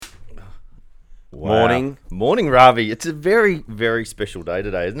Wow. Morning, Ravi. It's a very, very special day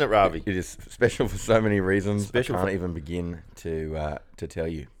today, isn't it, Ravi? It is special for so many reasons. Special I can't even begin to tell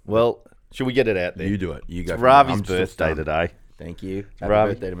you. Well, should we get it out there? You do it. You go. It's for it. Ravi's I'm still birthday stunned. today. Thank you. Happy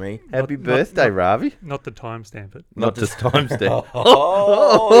Ravi. birthday to me. Happy birthday, Ravi. Not the timestamp it. Not just timestamp.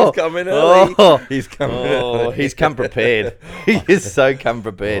 Oh, he's coming early. Oh. He's coming Oh, early. he's come prepared. He is so come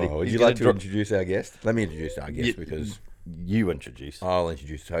prepared. Oh, would He's you gonna like to introduce our guest? Let me introduce our guest because You introduce. I'll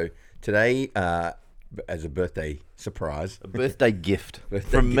introduce. So today, as a birthday surprise, A birthday gift birthday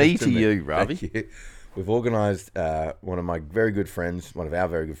from me gift to you, Ravi. Thank you. We've organised one of our very good friends,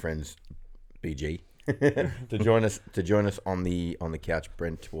 BG, to join us on the couch.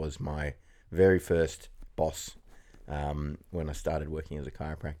 Brent was my very first boss when I started working as a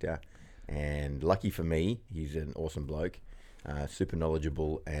chiropractor, and lucky for me, he's an awesome bloke, super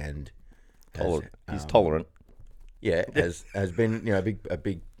knowledgeable and He's tolerant. Yeah, has been a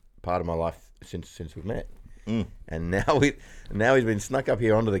big part of my life since we've met. And now he's been snuck up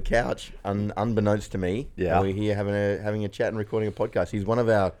here onto the couch, unbeknownst to me. Yeah. And we're here having a chat and recording a podcast. He's one of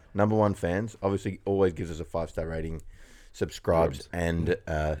our number one fans. Obviously, always gives us a 5-star rating, subscribes, and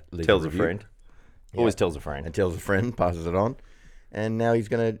leaves Tells a review. friend. Always tells a friend. And tells a friend, passes it on. And now he's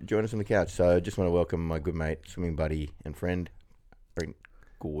going to join us on the couch. So I just want to welcome my good mate, swimming buddy, and friend, Brent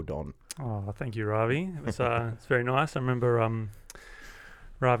Gordon. Oh, thank you, Ravi. It's very nice. I remember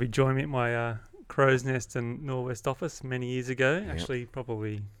Ravi joined me at my Crow's Nest and Norwest office many years ago. Actually,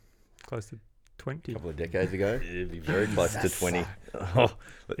 probably close to 20. A couple of decades ago. It'd be very close to 20. Oh,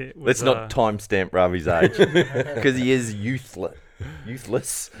 It was, let's not timestamp Ravi's age because he is youthless.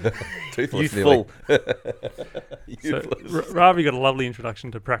 Toothless, Youthful. So Ravi got a lovely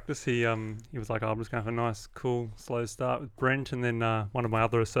introduction to practice. He was like, I'm just going to have a nice, cool, slow start with Brent, and then one of my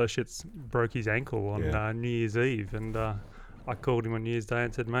other associates broke his ankle on New Year's Eve, and I called him on New Year's Day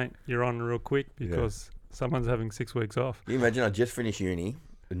and said, mate, you're on real quick because someone's having 6 weeks off. Can you imagine I just finished uni,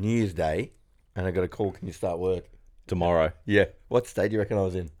 New Year's Day, and I got a call, can you start work? Tomorrow. Yeah. What state do you reckon I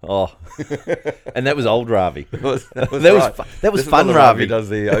was in? Oh, and that was old Ravi. That was That was right. that was This is fun, when Ravi. does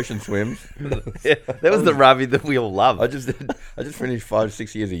the ocean swims. Yeah, that was the Ravi that we all love. I just finished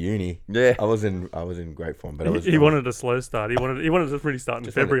 5-6 years of uni. Yeah. I was in great form, but He wanted a slow start. He wanted to really start in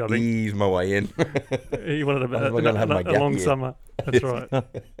just February, I wanted to think. ease my way in. He wanted gonna have my a gap long year. summer. That's right.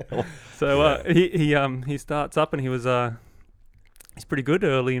 So he starts up and he was he's pretty good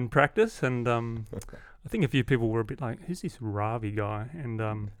early in practice, and I think a few people were a bit like, who's this Ravi guy?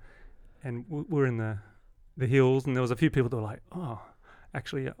 And we're in the hills, and there was a few people that were like, oh,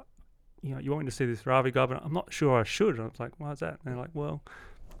 actually, you want me to see this Ravi guy, but I'm not sure I should. And I was like, why is that? And they're like, well,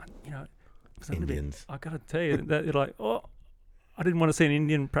 Indians. I got to tell you that you're like, oh, I didn't want to see an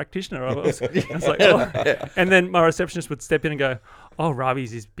Indian practitioner. I was like, oh. And then my receptionist would step in and go, oh, Ravi's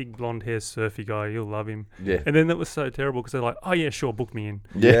this big blonde hair surfy guy. You'll love him. Yeah. And then that was so terrible because they're like, oh, yeah, sure, book me in.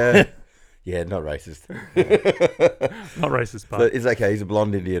 Yeah. Yeah, not racist. Not racist, So but it's okay. He's a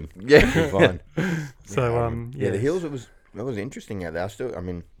blonde Indian. Yeah. He's fine. so, Yeah, the hills. It was interesting out there.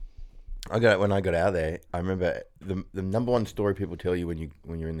 When I got out there, I remember the number one story people tell you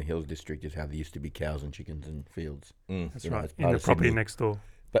when you're in the Hills District is how there used to be cows and chickens and fields. That's You know, right. it's In part the of property Sydney. next door.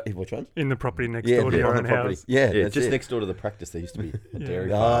 But which one? In the property next Yeah, door to yeah, your on own the property. house. Yeah, Yeah, that's just it. next door to the practice, there used to be a Yeah.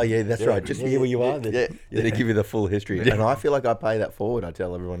 dairy Oh, farm. yeah, that's right. Just here where you are. Yeah. They give you the full history. And I feel like I pay that forward. I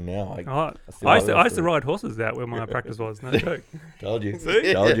tell everyone now. I used to ride horses out where my practice was. No joke. Told you.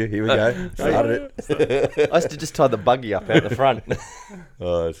 See? Told you. Here we go. Started it. I used to just tie the buggy up out the front.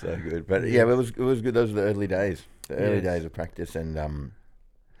 Oh, it's so good. But yeah, it was good. Those were the early days. The early Yes. days of practice. And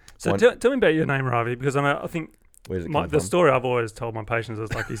So One- tell me about your name, Ravi, because I think where's it come the from? story I've always told my patients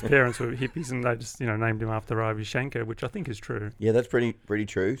is like his parents were hippies and they just named him after Ravi Shankar, which I think is true. Yeah, that's pretty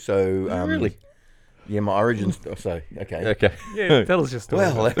true. So Really? Yeah, my origins. Okay. Okay. Yeah, tell us your story.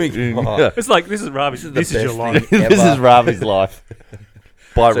 Well, let me. It's like this is Ravi. This is your best life. thing This ever. is Ravi's life.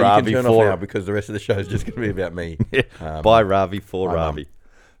 By So you Ravi can turn off now for because the rest of the show is just going to be about me. by Ravi for my mum. Ravi.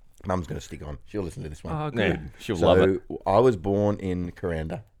 Mum's going to stick on. She'll listen to this one. Oh, Yeah, good. she'll So love it. I was born in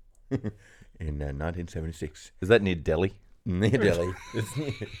Kuranda in 1976 Is that near Delhi? near Delhi.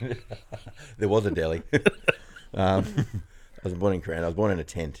 There was a Delhi. I was born in Kuranda. I was born in a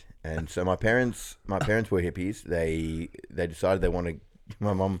tent, and so my parents were hippies. They decided they wanted.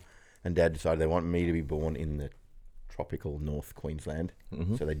 My mum and dad decided they want me to be born in the tropical North Queensland.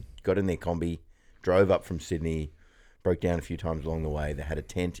 So they got in their combi, drove up from Sydney, broke down a few times along the way. They had a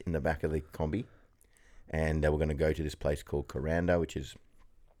tent in the back of the combi, and they were going to go to this place called Kuranda, which is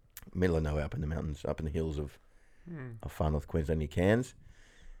middle of nowhere up in the mountains, up in the hills of far north Queensland near Cairns.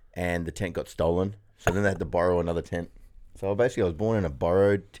 And the tent got stolen, so then they had to borrow another tent. So basically I was born in a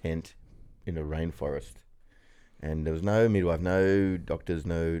borrowed tent in a rainforest, and there was no midwife, no doctors,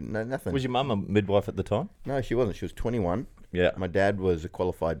 no nothing. Was your mum a midwife at the time? No, she wasn't. She was 21. Yeah. My dad was a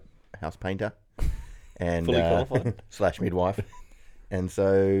qualified house painter, and Fully qualified. / midwife, and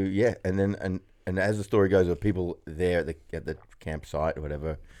so yeah, and then and as the story goes, there were people there at the campsite or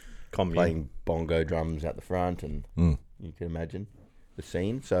whatever, Commune. playing bongo drums out the front, and you can imagine the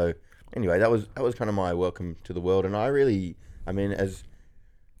scene. So anyway, that was kind of my welcome to the world, and I mean, as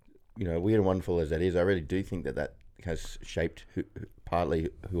you know, weird and wonderful as that is, I really do think that has shaped partly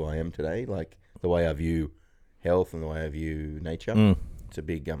who I am today, like the way I view health and the way I view nature. It's a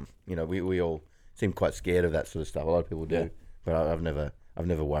big you know, we all seem quite scared of that sort of stuff. A lot of people do, but I've never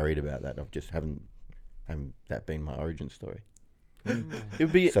worried about that. I've just haven't that been my origin story. It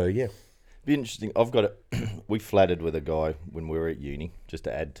would be So yeah. be interesting. I've got we flattered with a guy when we were at uni, just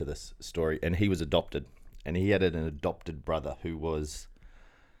to add to this story, and he was adopted, and he had an adopted brother who was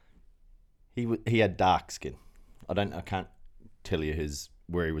he had dark skin. I can't tell you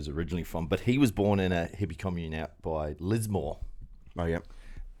where he was originally from, but he was born in a hippie commune out by Lismore. Oh yeah.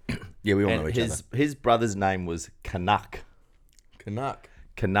 Yeah, we all know And each other. his brother's name was Canuck,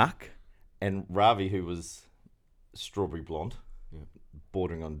 and Ravi, who was strawberry blonde,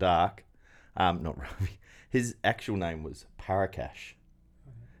 bordering on dark. Not Ravi. His actual name was Parakash,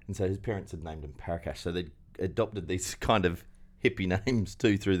 and so his parents had named him Parakash. So they adopted these kind of hippie names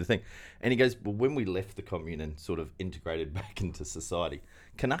too through the thing. And he goes, well, when we left the commune and sort of integrated back into society,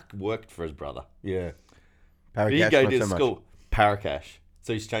 Canuck worked for his brother. Yeah. But he Parakash, go not to so much. school, Parakash.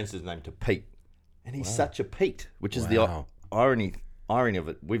 So he's changed his name to Pete, and he's such a Pete, which is the Wow. irony of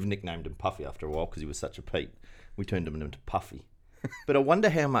it. We've nicknamed him Puffy after a while because he was such a Pete. We turned him into Puffy. But I wonder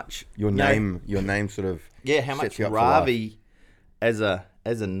how much Your name sort of how sets much you up for Ravi as a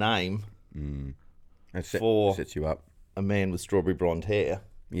name for sets you up. a man with strawberry blonde hair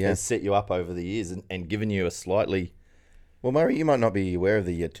has set you up over the years and given you a slightly Well, Murray, you might not be aware of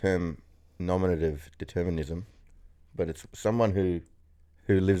the term nominative determinism, but it's someone who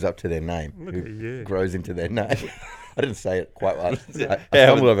lives up to their name, Look who at you. grows into their name. I didn't say it quite well. I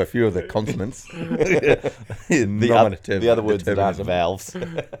stumbled over a few of the consonants. the other words that aren't determinism. valves.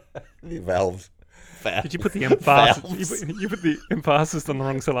 The valves. Did you put the emphasis? Valves. You put the emphasis on the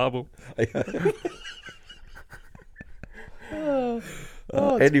wrong syllable.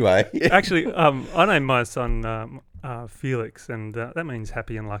 Anyway, Actually, I named my son Felix, and that means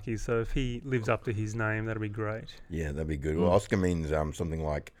happy and lucky. So if he lives up to his name, that'll be great. yeah, that'd be good. Well, Oscar means something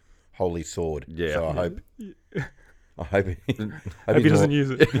like holy sword. Yeah. So I hope he Hope he doesn't use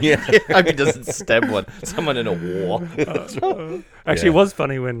it. Yeah. Hope he doesn't stab someone in a war. Actually, it was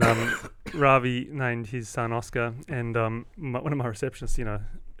funny when Ravi named his son Oscar, and one of my receptionists, you know,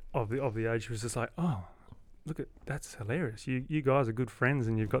 of the age, was just like, "Oh, look that's hilarious. You guys are good friends,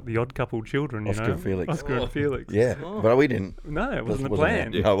 and you've got the odd couple children. You Oscar know, and Felix. Oscar and Felix. Yeah, but we didn't. No, it wasn't the Wasn't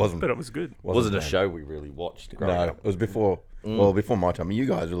plan. it? No, it wasn't. But it was good. Wasn't a planned. show we really watched growing No, up. it was before. Well, before my time. You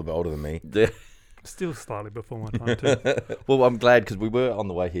guys are a little bit older than me. Yeah. Still slightly before my time too. Well, I'm glad because we were on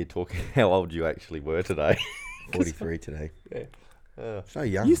the way here talking how old you actually were today. 43 today. Yeah. So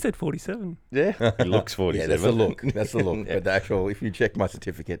young. You said 47. Yeah, he looks 47. Yeah, that's the look. That's the look. Yeah. But the actual, if you check my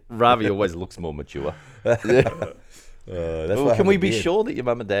certificate, Ravi always looks more mature. that's Well, why I can have we a be beard. sure that your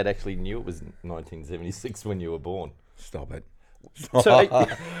mum and dad actually knew it was 1976 when you were born? Stop it. So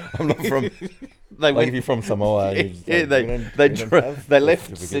I'm not from. they Like if went. you're from Samoa, Yeah, you're just yeah, like, they we don't- they we don't dro- have they birth left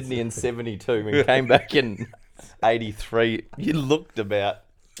certificates. Sydney in '72 and came back in '83. You looked about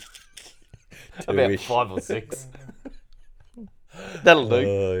Two-ish. 5 or 6. That'll do.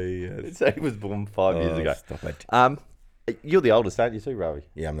 Oh, yes. So he was born 5 years Oh, ago. Stop it. You're the oldest, aren't you, too, Ravi?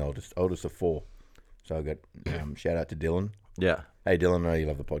 Yeah, I'm the oldest of 4. So I got shout out to Dylan. Yeah, Hey, Dylan, I know you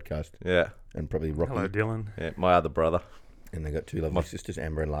love the podcast, yeah, and probably Rocky. Hello, Dylan. yeah. My other brother. And they got 2 lovely sisters,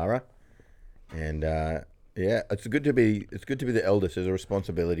 Amber and Lara. And yeah, it's good to be the eldest. There's a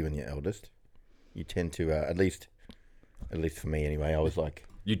responsibility when you're eldest. You tend to at least for me anyway. I was like,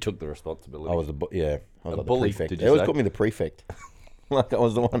 You took the responsibility. I was I was A like bully, the prefect. did They you always say? called me the prefect. Like I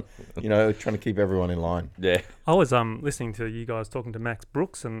was the one, trying to keep everyone in line. Yeah. I was listening to you guys talking to Max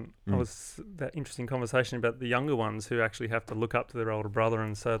Brooks, and I was that interesting conversation about the younger ones who actually have to look up to their older brother,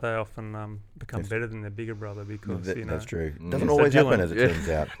 and so they often become Yes. better than their bigger brother because That's true. Mm. Doesn't So always happen, Dylan- as it yeah. turns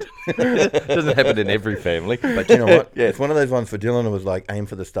out. Doesn't happen in every family. But you know what? Yeah. It's one of those ones for Dylan. It was like aim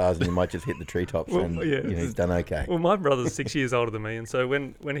for the stars, and you might just hit the treetops, Well, and yeah. he's done okay. Well, my brother's 6 years older than me, and so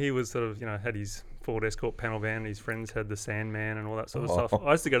when he was sort of, had his Ford Escort panel van, and his friends had the Sandman and all that sort of stuff.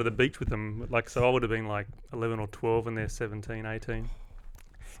 I used to go to the beach with them, so I would have been like 11 or 12, and they're 17, 18. And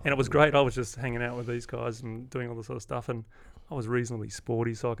it was great. I was just hanging out with these guys and doing all this sort of stuff, and I was reasonably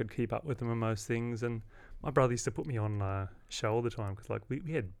sporty, so I could keep up with them on most things. And my brother used to put me on show all the time because like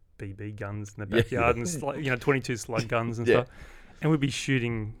we had BB guns in the backyard and 22 slug guns and stuff, and we'd be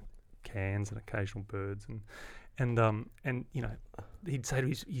shooting cans and occasional birds and he'd say to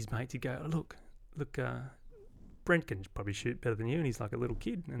his mates, he'd go, look, Brent can probably shoot better than you, and he's like a little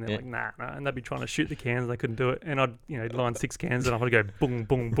kid, and they're like, nah, and they'd be trying to shoot the cans, and they couldn't do it, and I'd line 6 cans, and I'd go boom,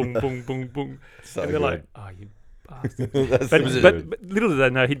 boom, boom, boom, boom, boom, So and they're good. like, oh, you bastard. That's But little did they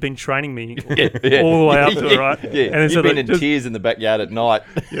know he'd been training me all the way up to it, right? Yeah, And then you've so been they in just- tears in the backyard at night.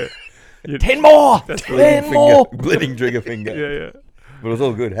 Yeah. 10 more! That's 10 more! bleeding trigger finger. Yeah. But it was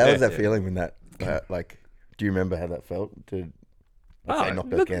all good. How was that Yeah. feeling when that, do you remember how that felt to say knock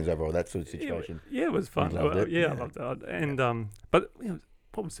those look, cans over or that sort of situation? Yeah, it was fun. You loved it? Yeah, Yeah. I loved it. And but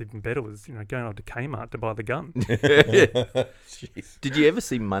what was even better was going up to Kmart to buy the gun. Jeez. Did you ever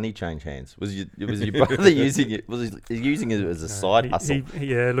see money change hands? Was your brother using it? Was he using it as a side hustle?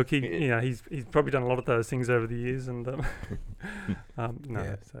 He's probably done a lot of those things over the years, and no,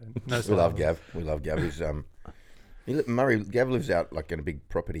 Yeah. so no. We side love hustle. Gav. We love Gav. He's Gav lives out like in a big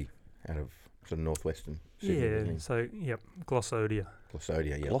property out of sort of northwestern Sydney. Yeah, doesn't so Glossodia. he?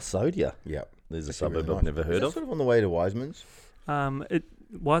 Glossodia, yeah. Glossodia. Yeah. There's a Actually really suburb nice. I've never Is heard that of. sort of on the way to Wiseman's?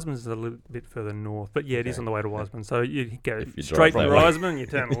 Wiseman's is a little bit further north, but yeah, it is Okay. on the way to Wiseman. So you go If you straight drive to that way. Wiseman, you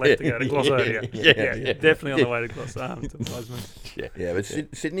turn left to go to Glossodia. Yeah. Definitely on the way to Wiseman. Yeah, but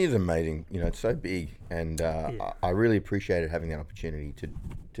Sydney is amazing. it's so big, and I really appreciated having that opportunity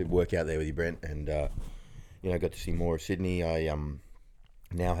to work out there with you, Brent, and got to see more of Sydney. I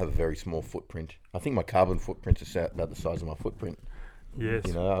now have a very small footprint. I think my carbon footprint is about the size of my footprint. Yes.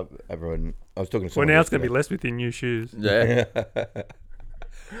 Everyone. I was talking to Well, someone. now it's going to be yesterday. less with your new shoes. Yeah.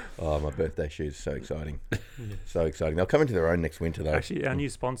 Oh, my birthday shoes, so exciting. So exciting. They'll come into their own next winter, though. Actually, our new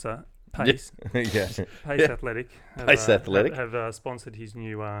sponsor, Pace, yeah. Pace Athletic, Pace Athletic. have sponsored his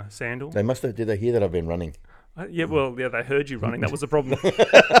new sandal. They must have. Did they hear that I've been running? They heard you running. That was the problem.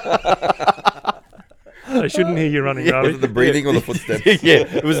 They shouldn't hear you running, Was Ravi. it the breathing or the footsteps? Yeah,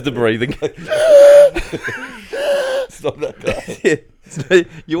 it was the breathing. Stop that, guy.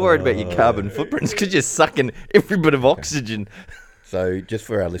 You're worried about your carbon footprints because you're sucking every bit of oxygen. So, just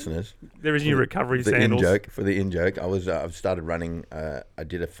for our listeners, There is new recovery the sandals. in joke, I've started running. I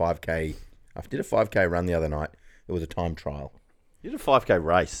did a 5K. I did a 5K run the other night. It was a time trial. You did a 5K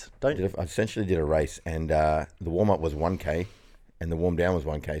race, don't you? I essentially did a race, and the warm up was 1K, and the warm down was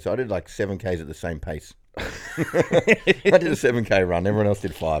 1K. So I did like 7Ks at the same pace. I did a 7K run. Everyone else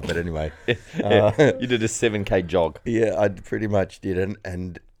did 5, but anyway. You did a 7K jog. Yeah, I pretty much did,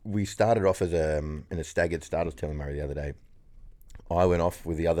 and we started off as in a staggered start. I was telling Murray the other day. I went off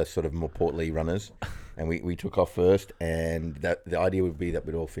with the other sort of more portly runners, and we took off first. And the idea would be that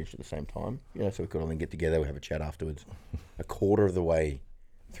we'd all finish at the same time, so we could all then get together, we have a chat afterwards. A quarter of the way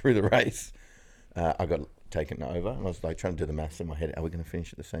through the race, I got taken over, and I was like trying to do the maths in my head. Are we going to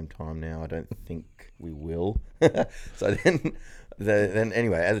finish at the same time now? I don't think we will. So then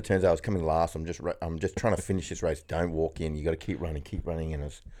anyway, as it turns out, I was coming last. I'm just trying to finish this race. Don't walk in. You got to keep running. And I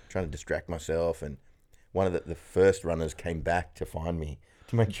was trying to distract myself. And one of the first runners came back to find me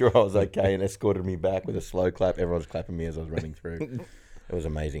to make sure I was okay and escorted me back with a slow clap. Everyone was clapping me as I was running through. It was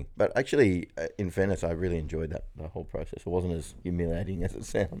amazing. But actually, in fairness, I really enjoyed the whole process. It wasn't as humiliating as it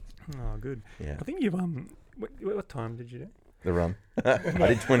sounds. Oh, good. Yeah. I think you've what time did you do? The run. I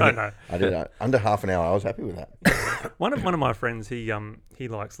did 20. No. I did under half an hour. I was happy with that. One of my friends, he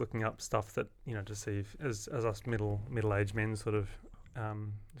likes looking up stuff that to see if, as us middle aged men sort of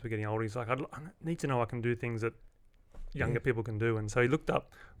as we're getting older, he's like, I need to know I can do things that younger people can do, and so he looked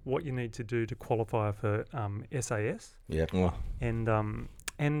up what you need to do to qualify for SAS, Yeah. Oh,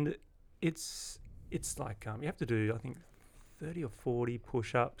 and it's like you have to do, I think, 30 or 40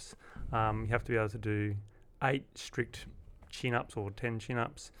 push-ups. You have to be able to do 8 strict chin-ups or 10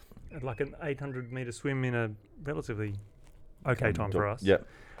 chin-ups, like an 800-meter swim in a relatively okay time for us. yeah.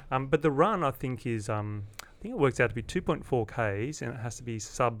 But the run, I think, is I think it works out to be 2.4 Ks, and it has to be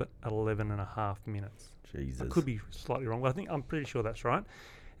sub 11.5 minutes. Jesus. I could be slightly wrong, but I'm pretty sure that's right.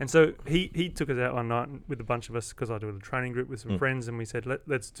 And so he took us out one night with a bunch of us, because I do a training group with some friends, and we said,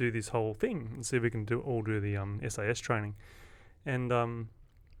 let's do this whole thing and see if we can all do the SAS training. And a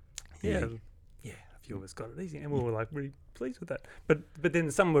few of us got it easy, and we were like really pleased with that. But then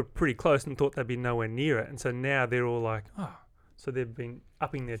some were pretty close and thought they'd be nowhere near it, and so now they're all like, oh, So they've been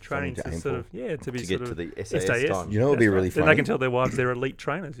upping their training Something to to aim sort for. of to be to sort get to of the SAS, SAS. time. You know what would be That's really Then funny? they can tell their wives they're elite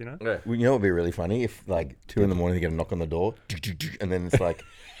trainers. You know. Yeah. Well, you know what would be really funny if like 2 a.m. they get a knock on the door, and then it's like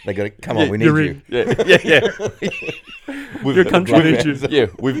they got to come on, we need you're you. in. Yeah. Your country needs you. Yeah,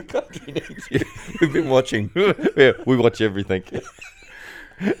 we've We've been watching. yeah, we watch everything,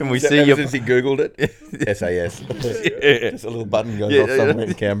 and we see Ever you. since he googled it, SAS. Yeah, Just a little button goes Yeah, off yeah. somewhere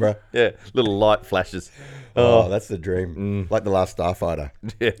in Canberra. yeah, little light flashes. Oh, that's the dream. Like the last Starfighter.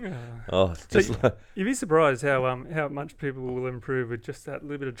 Yeah. Yeah. Oh, it's just like, You'd be surprised how much people will improve with just that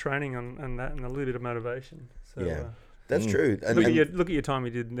little bit of training and that and a little bit of motivation. So, Yeah. That's Mm. true. And, look at your time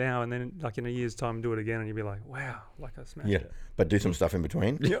you did now, and then like in a year's time, do it again, and you'll be like, wow, like I smashed yeah, it. but do some stuff in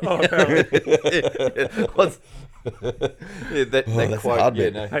between. Yeah, oh, apparently. What's- yeah, that that's the quote. hard Yeah,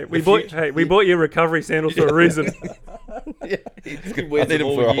 bit. no. Hey, we bought you recovery sandals for a reason. Yeah, he I wears need them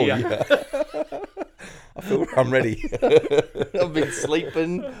them for a all whole year. year. I feel I'm ready. I've been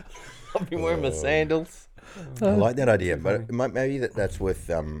sleeping. I've been wearing my sandals. I like that idea, too but funny. it might, maybe that's worth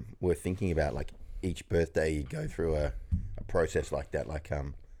thinking about. Like each birthday, you go through a process like that, like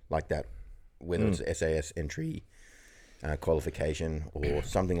that, whether it's SAS entry, qualification, or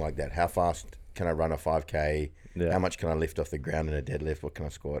something like that. How fast can I run a 5K? Yeah. How much can I lift off the ground in a deadlift? What can I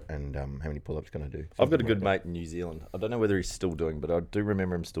squat? And how many pull-ups can I do? I've got a Something good like mate in New Zealand. I don't know whether he's still doing, but I do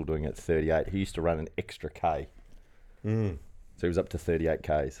remember him still doing it at 38. He used to run an extra K. So he was up to 38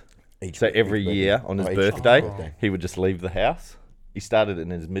 Ks. Each- So every each birthday. year on his each birthday, birthday. he would just leave the house. He started in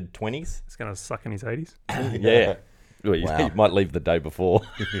his mid-20s. It's gonna suck in his 80s. Yeah. Well, Wow. he might leave the day before.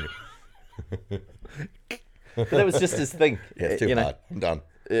 But that was just his thing. Yeah, it's too you know, hard. I'm done.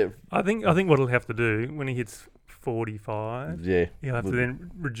 I think what he'll have to do when he hits 45, Yeah. he'll have to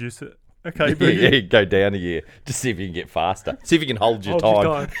then reduce it. Yeah, Okay, but yeah, go down a year. Just see if you can get faster. See if you can hold your hold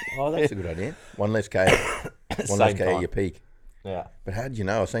time. Oh, that's a good idea. One less K. One less Same K at time. your peak. Yeah. But how did you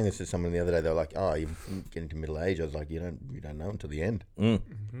know? I was saying this to someone the other day. They were like, "Oh, you're getting to middle age." I was like, "You don't know until the end. Mm.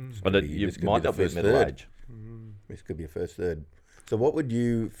 But could it, be- you this could be might the not be first middle third. age. This could be a first third." So, what would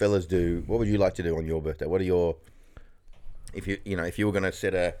you fellas do? What would you like to do on your birthday? What are your if you were going to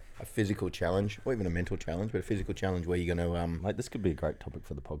set a physical challenge, or even a mental challenge, but a physical challenge where you're going to Mate, this could be a great topic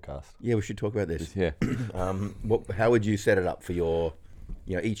for the podcast. yeah, we should talk about this. Yeah. How would you set it up for your,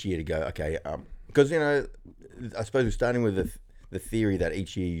 each year to go, okay, because, I suppose we're starting with the theory that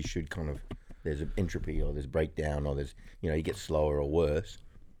each year you should kind of, there's an entropy or there's breakdown or there's, you get slower or worse.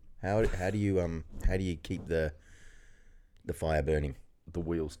 How do you keep the fire burning? The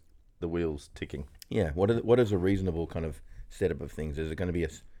wheels ticking. Yeah. What is a reasonable kind of setup of things? Is it going to be a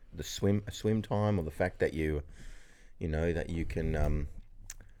swim time, or the fact that that you can,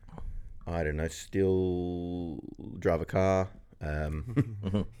 I don't know, still drive a car?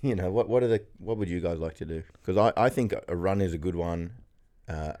 What would you guys like to do? Because I think a run is a good one,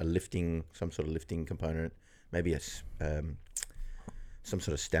 some sort of lifting component, maybe some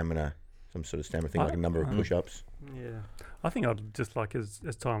sort of stamina thing, like a number of push-ups. Yeah, I think I'd just like as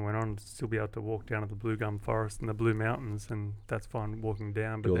time went on, still be able to walk down to the Blue Gum Forest and the Blue Mountains, and that's fine walking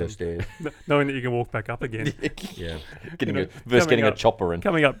down. Do But all then those stairs. knowing that you can walk back up again, Yeah. coming Getting a up- chopper in.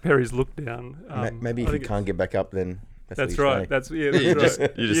 coming up Perry's Look Down. Maybe I if you think can't get back up, then That's what you right. say. That's You that's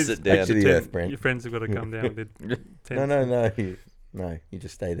right. just sit Back down. to the Ten- earth, Brent. Your friends have got to come down with their tents. No. You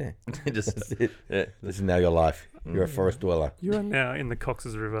just stay there. Just That's it. yeah. This is now your life. You're a forest dweller. You are now in the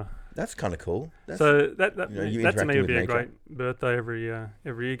Cox's River. That's kind of cool. So that you that to me interacting would be with a nature. great birthday every year.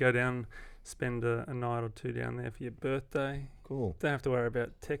 Go down, spend a night or two down there for your birthday. cool. Don't have to worry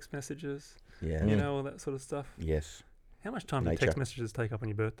about text messages, Yeah. you know, all that sort of stuff. Yes. How much time do Nature. text messages take up on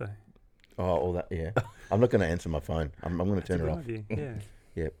your birthday? Oh, all that. Yeah. I'm not going to answer my phone. I'm going to That's a turn it good off. idea.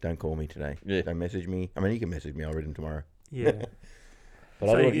 Yeah, Yeah. Don't call me today. Yeah. Don't message me. I mean, you can message me. I'll read them tomorrow. yeah, But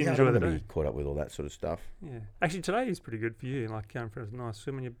So I don't you want enjoy the to be day. caught up with all that sort of stuff. yeah. Actually, today is pretty good for you. Like going for a nice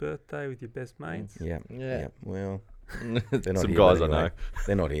swim on your birthday with your best mates. Yeah. Yeah. Well, they're not Some here, guys but I know. anyway.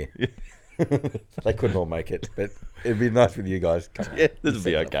 They're not here. They couldn't all make it, but it'd be nice with you guys. Come on. Yeah, this will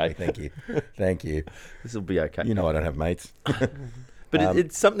be Set it up for okay. me. Thank you. Thank you. This will be okay. You know I don't have mates. But Um,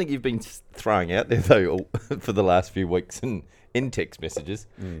 it's something you've been throwing out there though for the last few weeks in text messages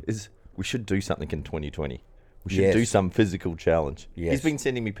is we should do something in 2020. We should do Yes. some physical challenge. Yes. He's been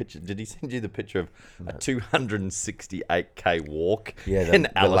sending me pictures. Did he send you the picture of a 268k walk Yeah, in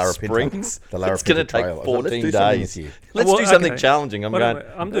the Alice Larapinta- Springs? the It's going to Larapinta take Trail. I was like, 14 let's do something days. this year. Let's Well, do something okay. challenging. I'm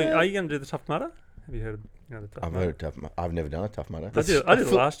going. Are you going to do the Tough Mudder? Have you heard of the Tough I've Mudder? heard of Tough Mudder. I've never done a Tough Mudder. I did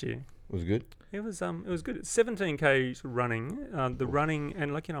it last year. It was good. It was good. It's 17k running. The running,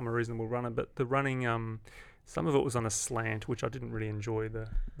 and I'm a reasonable runner, but the running, some of it was on a slant, which I didn't really enjoy. The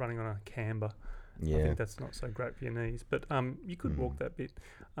running on a camber, I Yeah. think that's not so great for your knees. But you could walk that bit.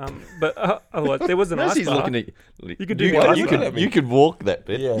 But otherwise, there was an ice Mercy's bar. looking at You could do you, the ice you bar. could you could walk that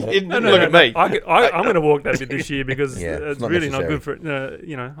bit. Yeah. You didn't No, look at me. I'm going to walk that bit this year because Yeah, it's it's not really not necessary. good for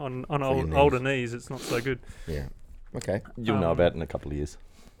on your knees. older knees. It's not so good. Yeah. Okay. You'll know about it in a couple of years.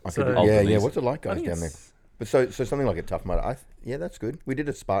 So- Yeah, Older yeah. knees. What's it like, I guys, think down there? it's But so something like a Tough Mudder. Yeah, that's good. We did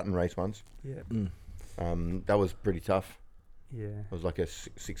a Spartan race once. yeah, That was pretty tough. yeah. It was like a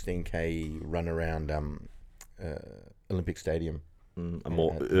 16K run around Olympic Stadium. A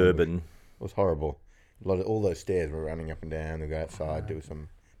more at urban. It was horrible. All those stairs were running up and down. They go outside, do some.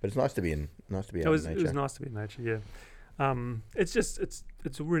 But it's nice to be out It in was nature. nice to be in nature. Yeah. It's just it's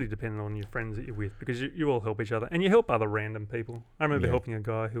really dependent on your friends that you're with because you all help each other and you help other random people. I remember Yeah. helping a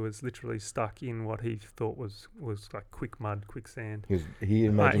guy who was literally stuck in what he thought was like quick mud, quicksand. He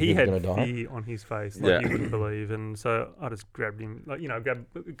imagined He he was had going to die. fear on his face, like Yeah. you wouldn't believe. And so I just grabbed him,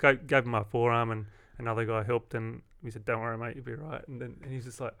 gave him my forearm, and another guy helped, and we said, "Don't worry, mate, you'll be right." And he's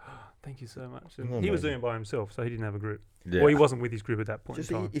just like, oh, "Thank you so much." And he was doing it by himself, so he didn't have a group. Yeah. Well, he wasn't with his group at that point Just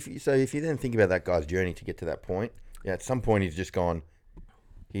in time. if you then think about that guy's journey to get to that point, yeah, at some point he's just gone.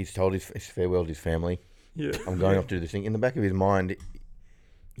 He's told his farewell to his family. Yeah, I'm going off to do this thing. In the back of his mind,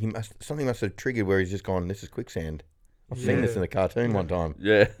 something must have triggered where he's just gone. This is quicksand. I've seen this Yeah. in a cartoon one time.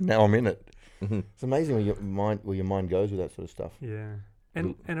 Yeah. Now I'm in it. Mhm. It's amazing where your mind goes with that sort of stuff. Yeah.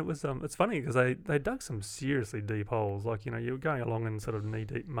 And it was it's funny because they dug some seriously deep holes. Like, you know, you were going along in sort of knee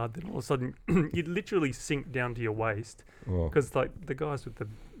deep mud, then all of a sudden you'd literally sink down to your waist Oh. because like the guys with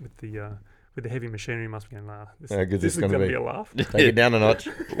the heavy machinery must be going, nah, this How good's is this gonna going to be?" be a laugh. Take it down a notch.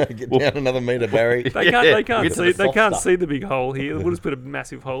 Get down another meter, Barry. They Yeah, can't we get to see the they soft can't stuff. see the big hole here. We'll just put a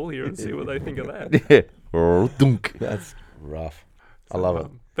massive hole here and see what they think of that. Yeah. Oh, dunk. That's rough. I love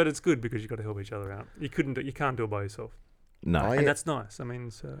it. But it's good because you've got to help each other out. You can't do it by yourself, No. and that's nice. I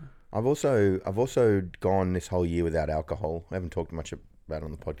mean, so I've also gone this whole year without alcohol. I haven't talked much about it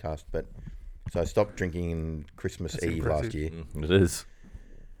on the podcast, but so I stopped drinking on Christmas That's Eve impressive. last year. It is.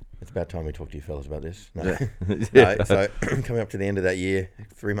 It's about time we talk to you fellas about this. No. Yeah. No, so coming up to the end of that year,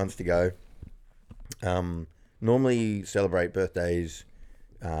 3 months to go. Normally celebrate birthdays,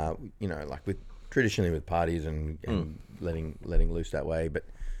 like traditionally with parties and letting loose that way. But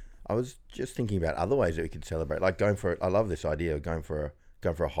I was just thinking about other ways that we could celebrate, like I love this idea of going for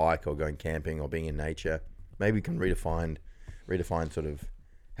a hike or going camping or being in nature. Maybe we can redefine sort of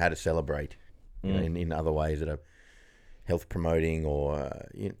how to celebrate, in other ways that are health promoting or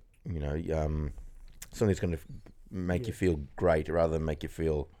something that's going to make you feel great rather than make you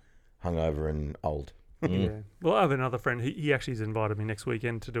feel hungover and old. yeah. Well, I have another friend. He actually has invited me next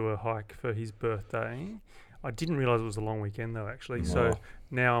weekend to do a hike for his birthday. I didn't realise it was a long weekend though, actually. So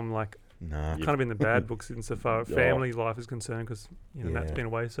now I'm like Nah. kind of in the bad books insofar as family life is concerned because Matt's Yeah. been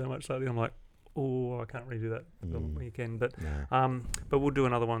away so much lately. I'm like, oh, I can't really do that for the weekend. But Nah. but we'll do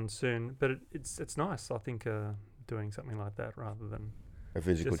another one soon. But it's nice. I think doing something like that rather than A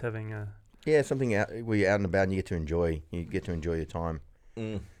physical, just having a something out where you're out and about and you get to enjoy your time.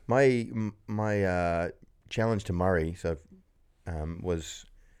 Mm. My challenge to Murray was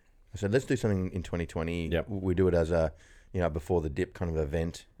I said let's do something in 2020. Yep. We do it as a before the dip kind of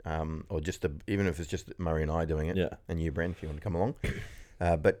event, or just even if it's just Murray and I doing it, Yeah. and you, Brent, if you want to come along.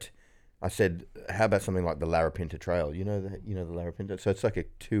 But I said, how about something like the Larapinta Trail? You know the Larapinta. So it's like a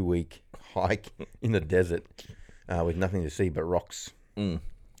 2-week hike in the desert with nothing to see but rocks and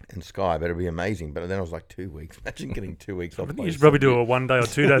sky. But it'll be amazing. But then I was like, 2 weeks. Imagine getting 2 weeks off. I think by you should yourself. probably do a 1 day or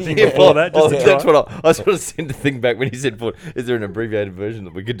 2 day thing Yeah, before that. Just to that's try. what I sort of sent a thing back when he said, "Is there an abbreviated version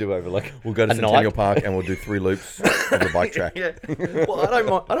that we could do over like We'll go to a Centennial night?" Park and we'll do 3 loops of the bike track. Yeah. Well,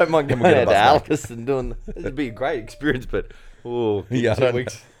 I don't mind going we'll get a out to bus Alice and doing. It'd be a great experience, but Yeah, I 2 don't-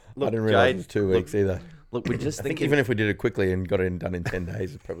 weeks. I didn't realise it was 2 weeks either. Look, we're just I think thinking. even if we did it quickly and got it done in 10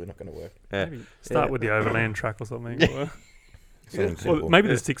 days, it's probably not going to work. Maybe start with the overland track or something. Something Or simple. maybe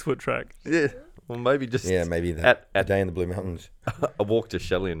the 6-foot track. Yeah. Well, maybe just Yeah, maybe that. at A day in the Blue Mountains. a walk to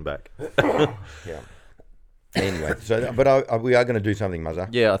Shelley and back. Yeah. Anyway, we are going to do something, Muzza.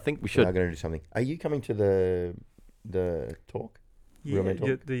 Yeah, I think we We should. are going to do something. Are you coming to the talk? Real Men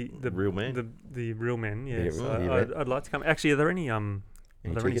Talk? the Real Men? The real men. Yes, The event? I'd like to come. Actually, are there any Any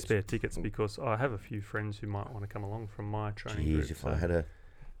tickets? spare tickets? Because I have a few friends who might want to come along from my training group. Jeez, if so- I had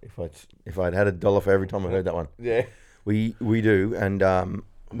if I'd had $1 for every time I heard that one. Yeah. We do, and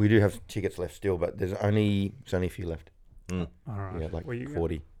we do have tickets left still, but it's only a few left. All right. Yeah, like Well, you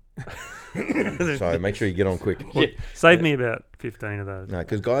 40. So make sure you get on quick. save me about 15 of those. No,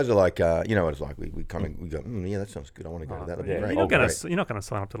 because guys are like, you know what it's like. We go, yeah, that sounds good. I want to go to that. That'd be yeah. great. You're not gonna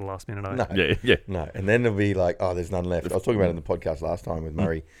sign up to the last minute, are you? No. Yeah. Yeah. No, and then it'll be like, oh, there's none left. I was talking about it in the podcast last time with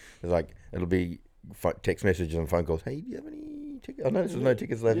Murray. It's like it'll be text messages and phone calls. Hey, do you have any tickets? I noticed there's no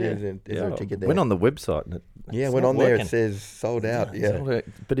tickets left. Yeah. Is there a ticket there? Went on the website and it's went not on there. working. It says sold out. It's Yeah. not work-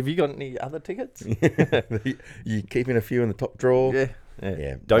 But have you got any other tickets? You keeping a few in the top drawer. Yeah.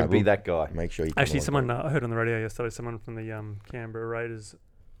 Yeah. Don't No, be we'll that guy. Make sure you come Actually, along. someone I heard on the radio yesterday. Someone from the Canberra Raiders,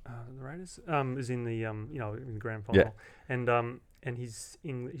 is in the in the grand final, and he's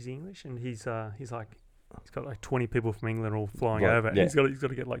English, and he's got like 20 people from England all flying Right, over. And yeah. he's got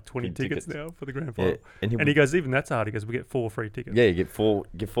to get like 20 Good tickets tickets. now for the grand Yeah. final. And, And he goes, even that's hard. He goes, we get 4 free tickets. you get four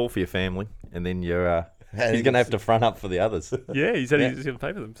for your family, and then you're Hey, he's gonna have to front up for the others. Yeah, he said Yeah. he's going to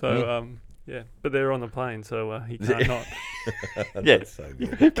pay for them. So yeah, but they're on the plane, so he can't not. Yeah. That's so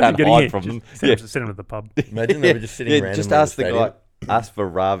good. Can't Getting hide in. from them. Send him to the pub. Imagine they were just sitting randomly just ask in the the guy. Ask for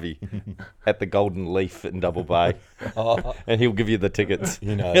Ravi at the Golden Leaf in Double Bay, Oh, and he'll give you the tickets.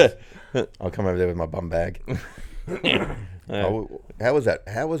 who knows? I'll come over there with my bum bag. Yeah. Oh, how was that?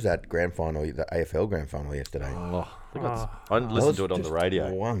 How was that grand final? The AFL grand final yesterday? Oh, look, I That listened was to it on the just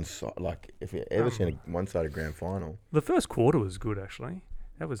radio. One side, like if you ever seen a one-sided grand final, The first quarter was good, actually.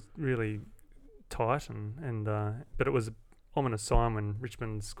 That was really tight, and but it was an ominous sign when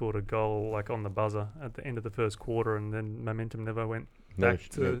Richmond scored a goal like on the buzzer at the end of the first quarter, and then momentum never went No, back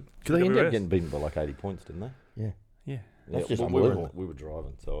to. Because they ended up GWS. getting beaten by like 80 points, didn't they? yeah, Yeah. That's just we were unbelievable. we were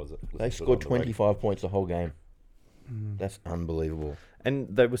driving, so I was. they scored 25 points the whole game. Mm. That's unbelievable. And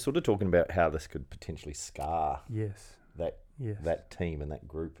they were sort of talking about how this could potentially scar Yes. that Yes. that team and that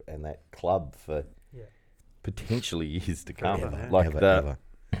group and that club for Yeah. potentially years to come. Forever, Like ever, the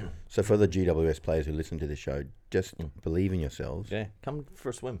ever. So for the GWS players who listen to this show, just believe in yourselves. yeah, come for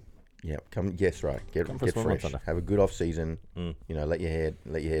a swim. Yeah, come. Yes, right. Get Come for a swim on fresh. Sunday. Have a good off season. Mm. You know, let your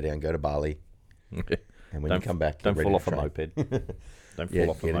hair down. Go to Bali, and when Don't you come back, Don't get fall ready off to a train. moped. Don't Yeah,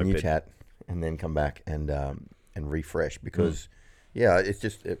 fall off a get a new moped. chat, and then come back and refresh because yeah, it's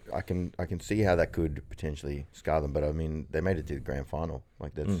just I can see how that could potentially scar them. But I mean, they made it to the grand final.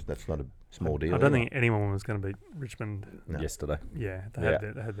 Like that's not a small deal. I don't either. think anyone was going to beat Richmond. No. Yesterday. Yeah, they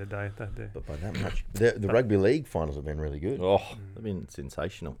Yeah. had their day that day. But by that much, the rugby league finals have been really good. Oh, they've been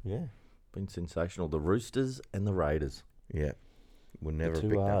sensational. Yeah, Been sensational. The Roosters and the Raiders. yeah. We'll never the pick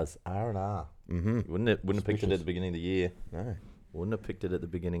two that. R's. R&R. Mm-hmm. Wouldn't have picked it Suspicious. at the beginning of the year. No. Wouldn't have picked it at the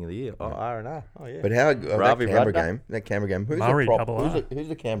beginning of the year. Oh, No. R&R. Oh, yeah. But how Ravi that Radda. Canberra game? Who's Murray, the prop? double R. Who's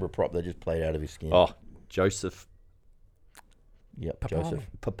the Canberra prop that just played out of his skin? Oh, Joseph yep, Papali. Joseph.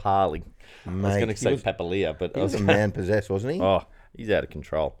 Papali. I was going to say Papalia, but he I was was a man possessed, wasn't he? Oh, he's out of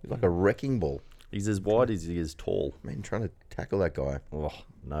control. He's like a wrecking ball. He's as wide as he is tall. Man, trying to tackle that guy. Oh,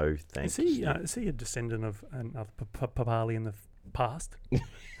 no, thanks. Is he a descendant of another Papali in the past?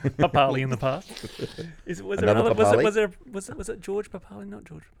 Papali in the past. Was there Another another? Papali? Was it George Papali? Not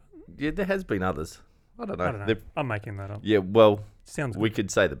George. Yeah, there has been others. I don't know. I don't know. They're- I'm making that up. Yeah, well, Sounds we good.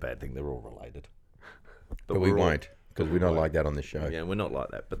 could say the bad thing. They're all related. But we we're all- won't because we don't like that on this show. Yeah, we're not like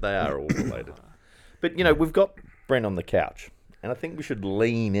that, but they are all related. But, you know, we've got Brent on the couch, and I think we should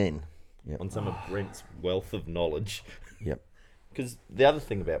lean in Yep. on some of Brent's wealth of knowledge. Yep. Because the other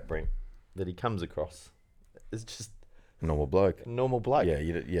thing about Brent that he comes across is just Normal bloke. a normal bloke. Yeah,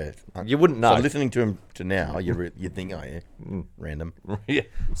 yeah. You wouldn't know. So listening to him to now, you'd think, oh yeah, random. Yeah,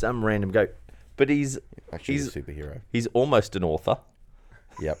 some random goat. But he's Actually, he's a superhero. he's almost an author.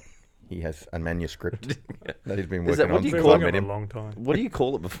 Yep. He has a manuscript that he's been Is that working what on do you Been call working it? on it him. a long time. What do you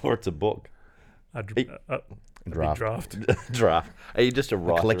call it before it's a book? A He- draft. Draft. Draft. Are you just a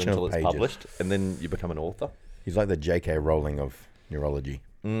writer collection of until it's pages. published, and then you become an author? He's like the J.K. Rowling of neurology.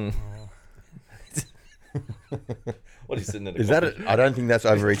 Mm. Oh. What is sitting in a Is that coffee? it? I don't think that's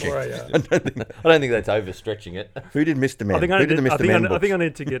overreaching. Right, I don't think. I don't think that's overstretching it. Who did Mr. Man? I think I Who did the need, Mr. Man I books? think I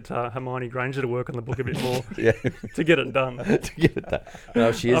need to get Hermione Granger to work on the book a bit more Yeah. to get it done. to get it done.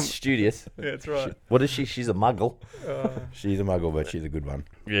 No, she is studious. Yeah, that's right. What is she? She's a muggle. She's a muggle, but she's a good one.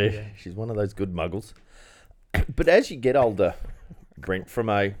 Yeah, she's one of those good muggles. But as you get older, Brent, from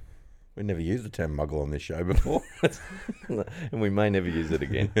a We never used the term muggle on this show before. and we may never use it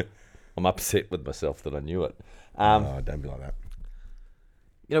again. I'm upset with myself that I knew it. Oh, don't be like that.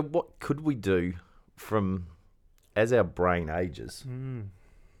 You know, what could we do from as our brain ages? Mm.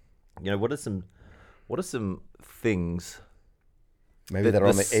 You know, what are some things? Maybe The- that are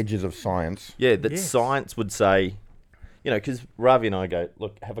on the the edges of science. Yeah, that Yes. science would say, you know, because Ravi and I go,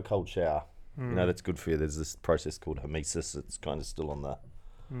 look, have a cold shower. You Mm. know, that's good for you. There's this process called hormesis. It's kind of still on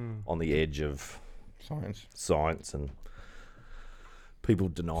Mm. the edge of Science. science, and people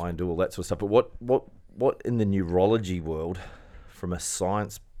deny and do all that sort of stuff. But what in the neurology world, from a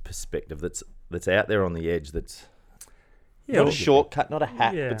science perspective, that's out there on the edge, that's Yeah, not a well, shortcut, not a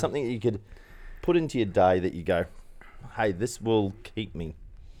hack, Yeah. but something that you could put into your day that you go, hey, this will keep me.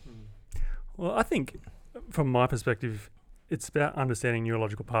 Well, I think from my perspective, it's about understanding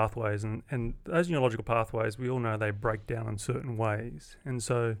neurological pathways, and those neurological pathways, we all know they break down in certain ways. And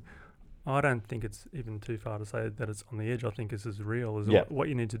so I don't think it's even too far to say that it's on the edge. I think it's as real as what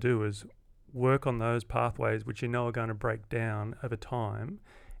you need to do is work on those pathways which you know are going to break down over time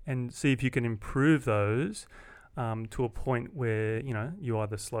and see if you can improve those to a point where, you know, you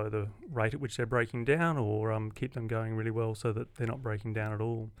either slow the rate at which they're breaking down or keep them going really well so that they're not breaking down at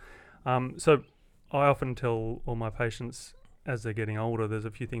all. So I often tell all my patients as they're getting older, there's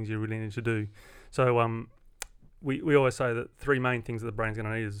a few things you really need to do. So we always say that 3 main things that the brain's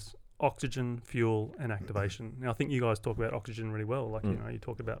going to need is oxygen, fuel, and activation. Now, I think you guys talk about oxygen really well. Like, you know, you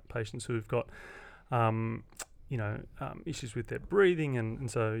talk about patients who've got, issues with their breathing, and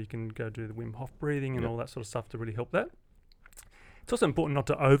so you can go do the Wim Hof breathing and all that sort of stuff to really help that. It's also important not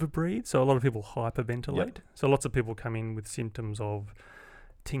to overbreathe. So a lot of people hyperventilate. Yep. So lots of people come in with symptoms of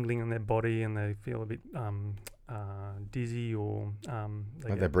tingling in their body and they feel a bit dizzy or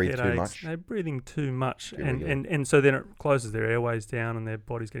they breathe too much. They're breathing too much, and so then it closes their airways down and their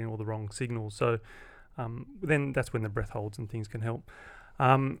body's getting all the wrong signals. So then that's when the breath holds and things can help.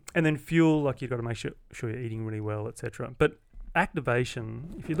 And then fuel, like you've got to make sure you're eating really well, etc. But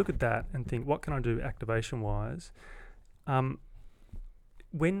activation, if you look at that and think, what can I do activation-wise?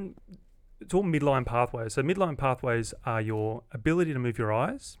 When it's all midline pathways. So midline pathways are your ability to move your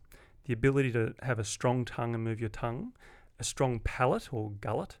eyes, the ability to have a strong tongue and move your tongue, a strong palate or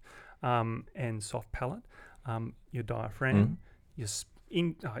gullet, and soft palate, your diaphragm, your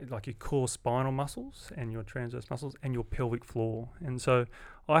like your core spinal muscles and your transverse muscles and your pelvic floor. And so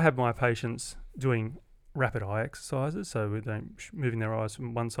I have my patients doing rapid eye exercises, so they're moving their eyes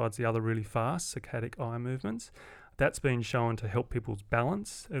from one side to the other really fast, saccadic eye movements. That's been shown to help people's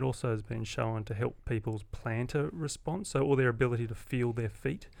balance. It also has been shown to help people's plantar response, so or their ability to feel their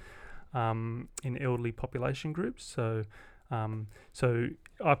feet in elderly population groups. So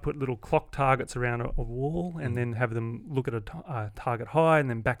I put little clock targets around a wall and then have them look at a target high and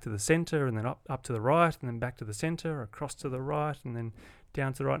then back to the centre and then up to the right and then back to the centre, across to the right and then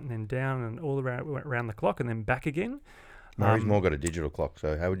down to the right and then down and all around the clock and then back again. Murray's more got a digital clock,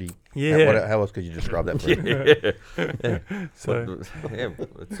 so how would he? Yeah. How else could you describe that for him? So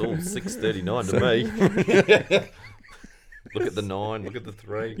it's all 6:39 to me. Look at the 9. Look at the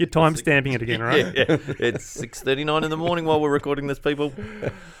 3. You're time stamping it again, right? Yeah. It's 6:39 in the morning while we're recording this, people.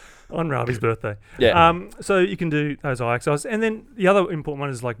 On Ravi's birthday. Yeah. So you can do those eye exercises, and then the other important one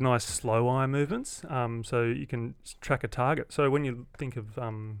is like nice slow eye movements. So you can track a target. So when you think of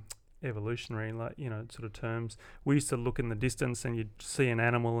evolutionary, like, you know, sort of terms, we used to look in the distance and you'd see an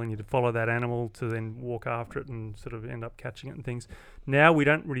animal and you'd follow that animal to then walk after it and sort of end up catching it and things. Now we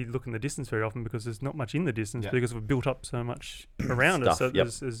don't really look in the distance very often because there's not much in the distance because we've built up so much around us, so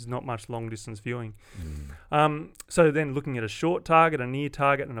there's not much long distance viewing. So then looking at a short target, a near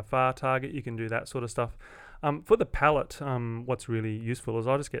target and a far target, you can do that sort of stuff. For the palate, what's really useful is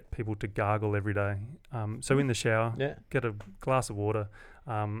I just get people to gargle every day. So in the shower, get a glass of water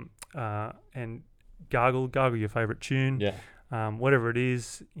and gargle your favourite tune. Whatever it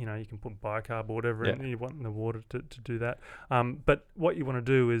is, you know, you can put bicarb or whatever you want in the water to do that. But what you want to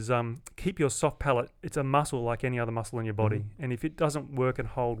do is keep your soft palate. It's a muscle like any other muscle in your body. And if it doesn't work and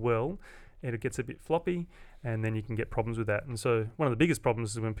hold well, it gets a bit floppy and then you can get problems with that. And so one of the biggest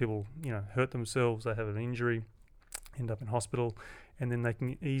problems is when people, you know, hurt themselves, they have an injury, end up in hospital, and then they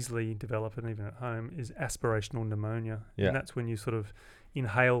can easily develop, and even at home, is aspirational pneumonia. And that's when you sort of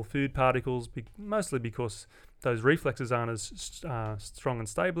inhale food particles, mostly because those reflexes aren't as strong and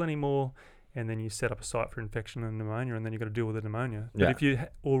stable anymore, and then you set up a site for infection and pneumonia, and then you've got to deal with the pneumonia. But if you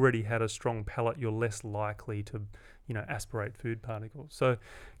already had a strong palate, you're less likely to, you know, aspirate food particles. So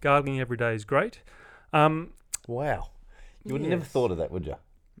gargling every day is great. Wow. You would have never thought of that, would you?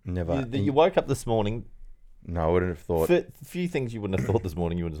 Never. You woke up this morning. No, I wouldn't have thought. For a few things you wouldn't have thought this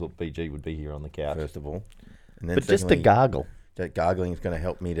morning, you would have thought BG would be here on the couch. First of all. And then but just to gargle. That gargling is going to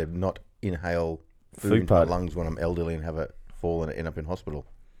help me to not inhale food into my lungs when I'm elderly and have it fall and end up in hospital.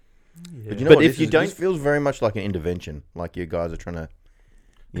 Yeah. But you know what? This feels very much like an intervention. Like you guys are trying to,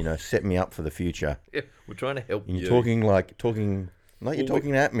 you know, set me up for the future. Yeah, we're trying to help and you. You're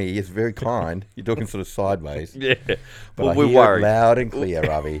talking at me. It's very kind. You're talking sort of sideways. Yeah. But I hear it loud and clear,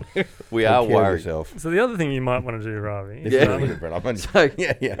 Ravi. We are worried. Yourself. So the other thing you might want to do, Ravi.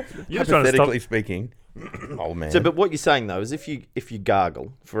 Hypothetically speaking, old man. So, but what you're saying though is if you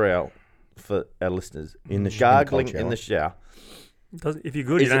gargle for our listeners in the gargling in the shower. If you're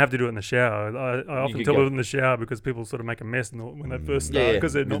good, you don't have to do it in the shower. I often tell them in the shower because people sort of make a mess when they first start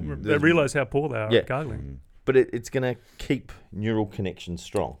because they realise how poor they are at gargling. But But it's going to keep neural connections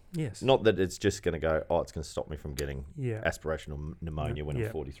strong. Yes. Not that it's just going to go, it's going to stop me from getting Yeah. aspirational pneumonia when I'm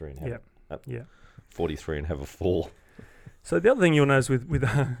 43 and have 43 and have a fall. So the other thing you'll notice with with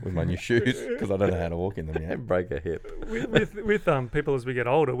my new shoes because I don't know how to walk in them yet. And break a hip. with people as we get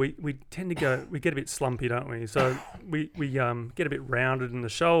older, we tend to we get a bit slumpy, don't we? So we get a bit rounded in the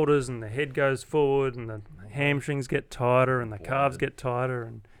shoulders, and the head goes forward, and the hamstrings get tighter, and the calves get tighter,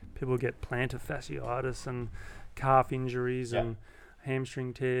 and people get plantar fasciitis and calf injuries and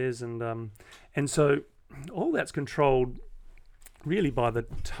hamstring tears, and so all that's controlled really by the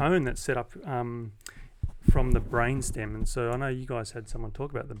tone that's set up from the brainstem. And so I know you guys had someone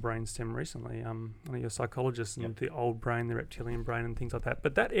talk about the brainstem recently, one of your psychologists, and the old brain, the reptilian brain, and things like that.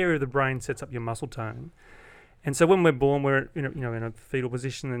 But that area of the brain sets up your muscle tone. And so when we're born, we're in a fetal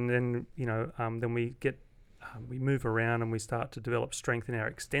position, and then then we get we move around and we start to develop strength in our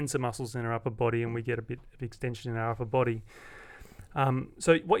extensor muscles in our upper body, and we get a bit of extension in our upper body.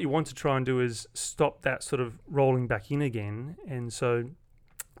 So what you want to try and do is stop that sort of rolling back in again. And so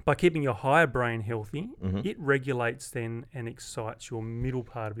by keeping your higher brain healthy, it regulates then and excites your middle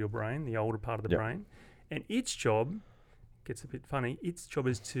part of your brain, the older part of the brain. And its job, gets a bit funny, its job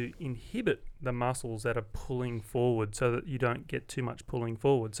is to inhibit the muscles that are pulling forward so that you don't get too much pulling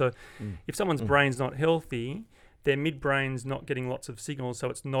forward. So if someone's brain's not healthy, their midbrain's not getting lots of signals, so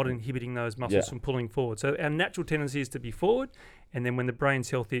it's not inhibiting those muscles from pulling forward. So our natural tendency is to be forward, and then when the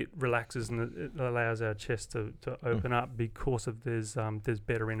brain's healthy, it relaxes and it allows our chest to open up because of there's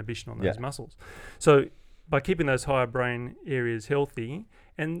better inhibition on those muscles. So by keeping those higher brain areas healthy,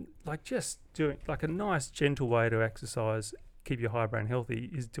 and like just doing like a nice gentle way to exercise, keep your higher brain healthy,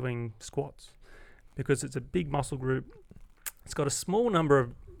 is doing squats, because it's a big muscle group. It's got a small number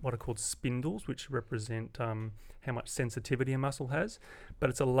of what are called spindles, which represent how much sensitivity a muscle has, but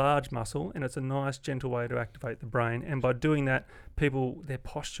it's a large muscle, and it's a nice gentle way to activate the brain. And by doing that, their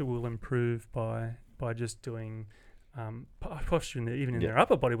posture will improve by just doing posture even in their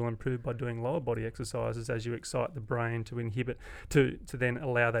upper body will improve by doing lower body exercises as you excite the brain to inhibit to then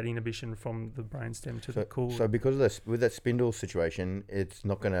allow that inhibition from the brainstem to the core. So because of this, with that spindle situation, it's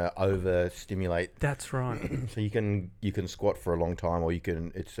not going to overstimulate. That's right. So you can squat for a long time, or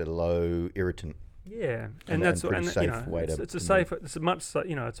it's a low irritant. Yeah, and that's pretty safe way to. It's a safe. It's a much.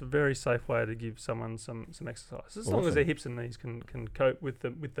 It's a very safe way to give someone some exercise, as long as their hips and knees can cope with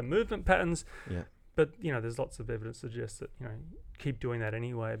the movement patterns. Yeah. But there's lots of evidence suggests that keep doing that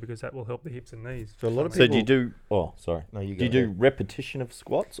anyway, because that will help the hips and knees. So a lot of people. So do you do? Oh, sorry. No, you go. Do you do repetition of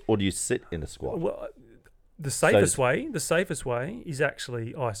squats, or do you sit in a squat? Well, the safest way is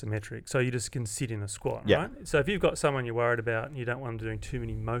actually isometric. So you just can sit in a squat, right? So if you've got someone you're worried about and you don't want them doing too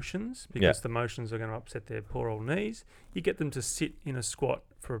many motions because the motions are going to upset their poor old knees, you get them to sit in a squat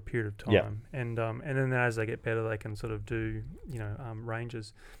for a period of time, and then as they get better, they can sort of do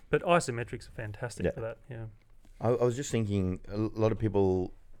ranges. But isometrics are fantastic for that. Yeah. I was just thinking, a lot of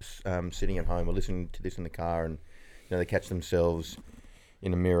people sitting at home or listening to this in the car, and they catch themselves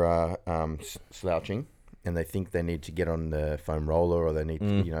in a mirror slouching, and they think they need to get on the foam roller, or they need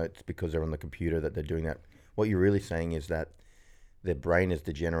to, it's because they're on the computer that they're doing that. What you're really saying is that their brain is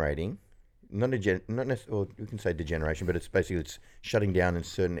degenerating. Not necessarily, or we can say degeneration, but it's basically shutting down in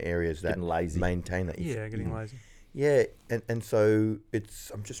certain areas that maintain that. Yeah, getting lazy. Yeah, and so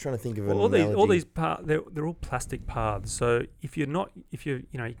I'm just trying to think of an analogy. all these paths, they're all plastic paths. So if you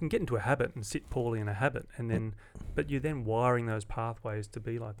can get into a habit and sit poorly in a habit, and then, but you're then wiring those pathways to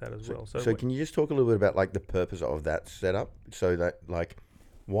be like that as well. So can you just talk a little bit about like the purpose of that setup? So that like,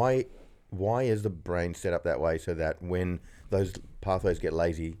 why is the brain set up that way so that when those pathways get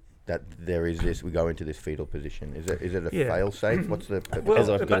lazy, that there is this, we go into this fetal position. Is it a fail safe? What's the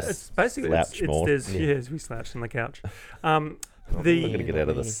purpose? It's basically we slouched on the couch. I'm going to get out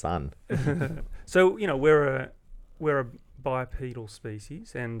of the sun. So we're a bipedal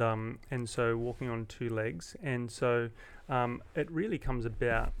species, and so walking on two legs, and so it really comes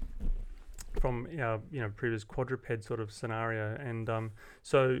about from our previous quadruped sort of scenario, and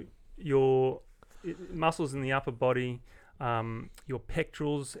so your muscles in the upper body. Your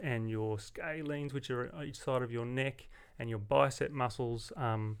pectorals and your scalenes, which are on each side of your neck, and your bicep muscles,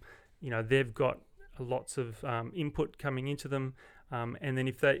 they've got lots of input coming into them, and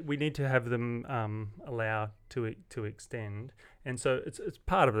then we need to have them allow to extend, and so it's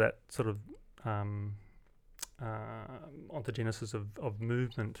part of that sort of ontogenesis of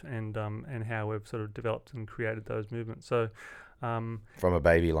movement and how we've sort of developed and created those movements. So from a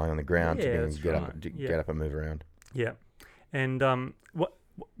baby lying on the ground to get up and move around. Yeah. And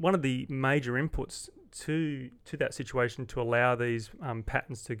one of the major inputs to that situation to allow these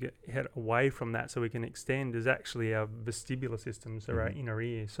patterns to head away from that so we can extend is actually our vestibular system, so our inner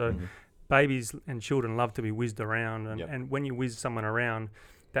ear. So babies and children love to be whizzed around, and when you whiz someone around,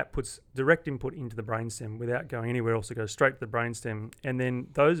 that puts direct input into the brainstem without going anywhere else. It goes straight to the brainstem, and then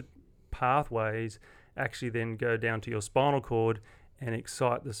those pathways actually then go down to your spinal cord and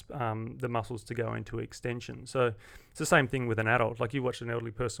excite the muscles to go into extension. So it's the same thing with an adult. Like you watch an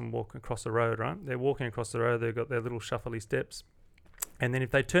elderly person walk across the road, right? They're walking across the road, they've got their little shuffly steps. And then if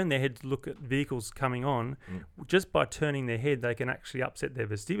they turn their head to look at vehicles coming on, just by turning their head, they can actually upset their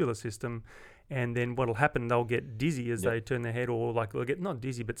vestibular system. And then what'll happen, they'll get dizzy as they turn their head, or like they'll get not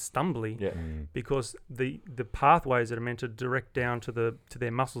dizzy, but stumbly, because the pathways that are meant to direct down to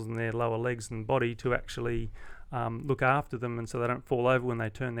their muscles in their lower legs and body to actually look after them, and so they don't fall over when they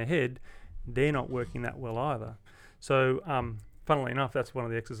turn their head, they're not working that well either. So funnily enough, that's one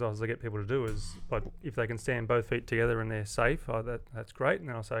of the exercises I get people to do is, like, if they can stand both feet together and they're safe, that's great. And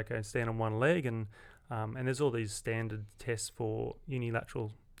then I'll say, okay, stand on one leg, and there's all these standard tests for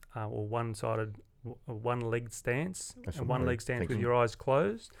unilateral or one-sided, one-legged stance, and one-leg stance with your eyes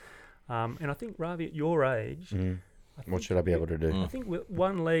closed. And I think, Ravi, at your age, what should I be able to do? I think with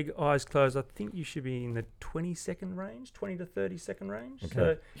one leg, eyes closed, I think you should be in the 20-second range, 20 to 30-second range.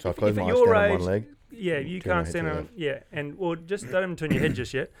 Okay. So I close my eyes, stand on one leg. Yeah, you can't stand on. Yeah, and or just don't even turn your head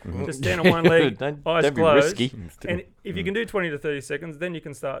just yet. Just stand on one leg, eyes don't be closed. risky. And if you can do 20 to 30 seconds, then you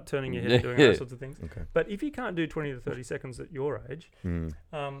can start turning your head and doing those sorts of things. Okay. But if you can't do 20 to 30 seconds at your age,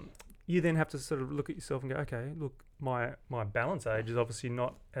 you then have to sort of look at yourself and go, okay, look, my balance age is obviously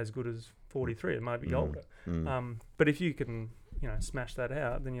not as good as 43. It might be older. But if you can, smash that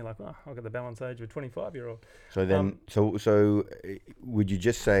out, then you're like, oh, I've got the balance age of a 25-year-old. So then, so would you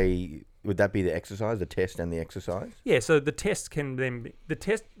just say, would that be the exercise, the test and the exercise? Yeah, so the test can then be, the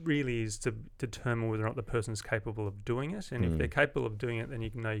test really is to determine whether or not the person's capable of doing it. And if they're capable of doing it, then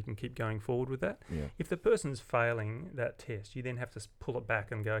you can keep going forward with that. Yeah. If the person's failing that test, you then have to pull it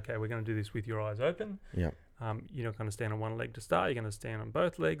back and go, okay, we're going to do this with your eyes open. Yeah. You're not going to stand on one leg to start. You're going to stand on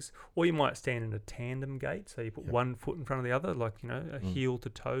both legs, or you might stand in a tandem gait. So you put one foot in front of the other, like a heel to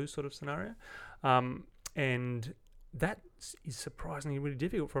toe sort of scenario, and that is surprisingly really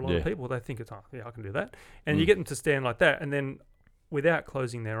difficult for a lot of people. They think it's I can do that, and you get them to stand like that, and then without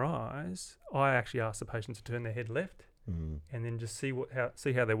closing their eyes, I actually ask the patient to turn their head left, and then just see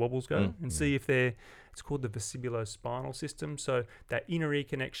how their wobbles go, and see if it's called the vestibulospinal system. So that inner ear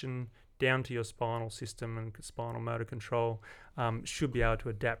connection down to your spinal system and spinal motor control should be able to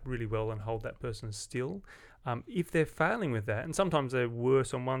adapt really well and hold that person still. If they're failing with that, and sometimes they're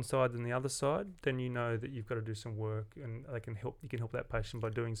worse on one side than the other side, then you know that you've got to do some work, and you can help that patient by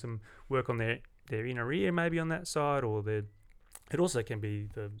doing some work on their inner ear, maybe on that side, or it also can be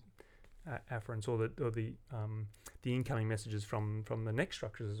the afferents or the incoming messages from the neck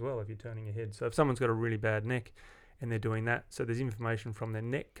structures as well if you're turning your head. So if someone's got a really bad neck and they're doing that, so there's information from their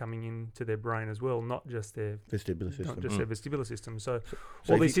neck coming into their brain as well, not just their vestibular system. Not just their vestibular system. So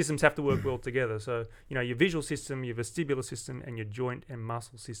all these systems have to work well together. So your visual system, your vestibular system, and your joint and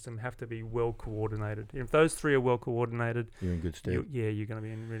muscle system have to be well coordinated. And if those three are well coordinated, you're in good stead. You're going to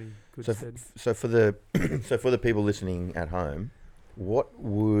be in really good stead. So for the people listening at home, what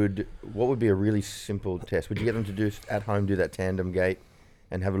would be a really simple test? Would you get them to do at home, do that tandem gait,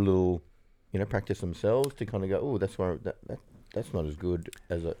 and have a little, practice themselves to kind of go, oh, that's where that's not as good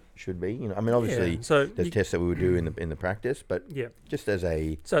as it should be. Obviously, there's tests that we would do in the practice, but just as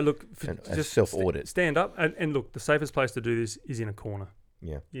a just self audit, stand up and look. The safest place to do this is in a corner.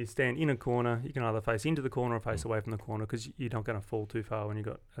 Yeah, you stand in a corner. You can either face into the corner or face away from the corner, because you're not going to fall too far when you've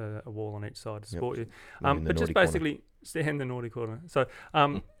got a wall on each side to support you. But just basically stand in the naughty corner. So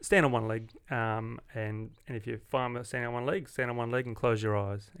stand on one leg, and if you're fine with standing on one leg, stand on one leg and close your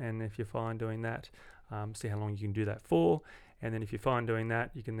eyes. And if you're fine doing that, see how long you can do that for. And then if you're fine doing that,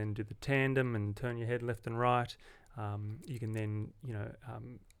 you can then do the tandem and turn your head left and right. You can then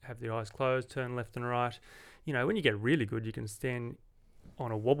have the eyes closed, turn left and right. When you get really good, you can stand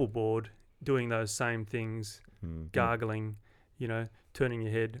on a wobble board doing those same things, gargling, turning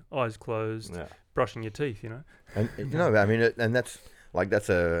your head, eyes closed, brushing your teeth, And and that's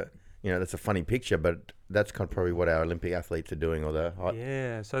a funny picture, but that's kind of probably what our Olympic athletes are doing, or the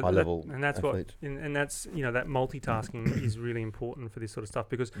high level and that's athletes. That's that multitasking is really important for this sort of stuff,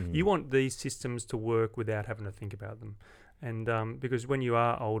 because you want these systems to work without having to think about them. And because when you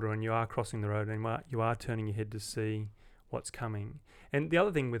are older and you are crossing the road and you are turning your head to see what's coming. And the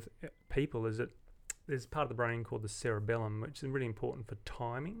other thing with people is that there's part of the brain called the cerebellum, which is really important for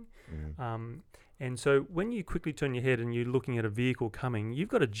timing. And so when you quickly turn your head and you're looking at a vehicle coming, you've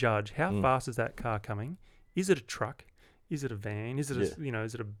got to judge how fast is that car coming? Is it a truck? Is it a van? Is it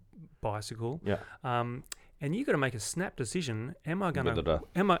is it a bicycle? Yeah. And you've got to make a snap decision. Am I going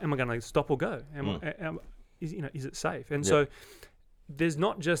to stop or go? Is it safe? And so there's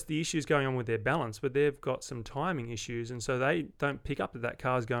not just the issues going on with their balance, but they've got some timing issues, and so they don't pick up that that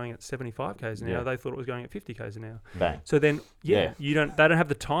car's going at 75 k's an hour. They thought it was going at 50 k's an hour. Bang. So then, they don't have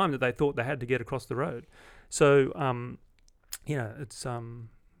the time that they thought they had to get across the road. So, it's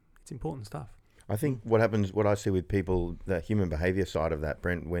important stuff. I think what I see with people, the human behaviour side of that,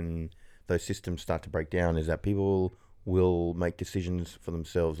 Brent, when those systems start to break down, is that people will make decisions for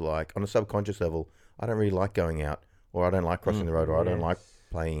themselves, like on a subconscious level, I don't really like going out, or I don't like crossing the road, or I don't like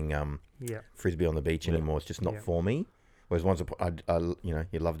playing frisbee on the beach anymore. It's just not for me. Whereas once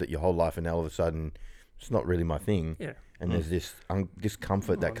you loved it your whole life, and now all of a sudden it's not really my thing. Yeah. And there's this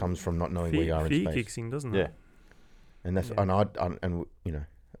discomfort that comes from not knowing where you are in space. Fear kicks in, doesn't it? Yeah. And that's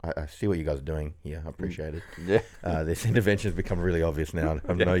I see what you guys are doing. Yeah, I appreciate it. Yeah. This intervention's become really obvious now.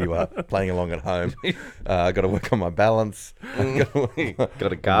 I know you are playing along at home. I've got to work on my balance. Got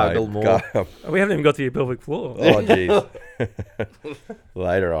to gargle more. We haven't even got to your pelvic floor. Oh, jeez.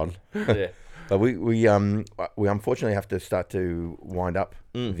 Later on. Yeah. But we unfortunately have to start to wind up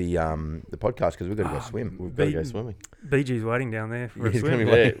the podcast because we've got to go swim. We've got to go swimming. BG's waiting down there for a He's swim.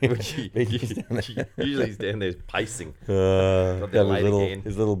 gonna be Usually he's down there pacing.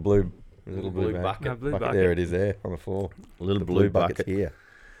 His little blue bucket. No, blue bucket. bucket. There it is there on the floor. A little The blue bucket's bucket. here.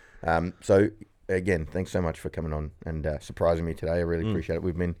 So again, thanks so much for coming on and surprising me today. I really appreciate it.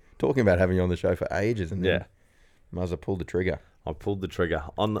 We've been talking about having you on the show for ages, and then Muzza pulled the trigger. I pulled the trigger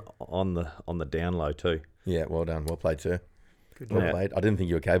on the down low too. Yeah, well done. Well played, sir. Good Well job. played. I didn't think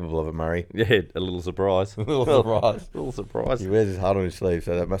you were capable of it, Murray. Yeah, a little surprise. A little surprise. A little surprise. He wears his heart on his sleeve,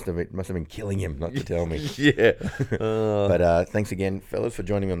 so that must have been killing him not to tell me. Yeah. But thanks again, fellas, for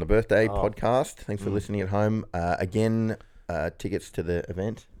joining me on the birthday podcast. Thanks for listening at home. Again, tickets to the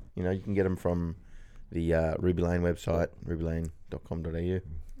event, you can get them from the Ruby Lane website, rubylane.com.au. Yeah.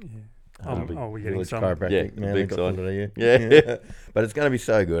 We're getting Village some. Chiropractic, Yeah, big sign. Yeah. But it's going to be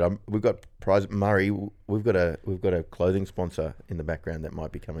so good. We've got Murray. We've got a clothing sponsor in the background that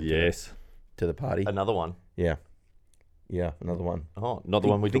might be coming. Yes. To the party. Another one. Yeah, another one. Oh, not the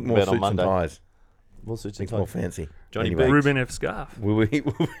one we think talked more about on Suits and Monday. Ties. More suits and Think ties. more fancy. Johnny Anyway. Beach. Ruben F. Scarf. Will we?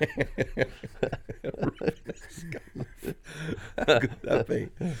 How good that be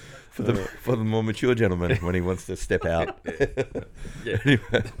for the more mature gentleman when he wants to step out?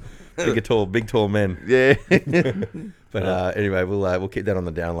 Big tall men. Yeah. But anyway, we'll keep that on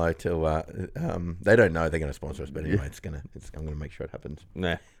the down low till they don't know they're going to sponsor us. But anyway, I'm going to make sure it happens.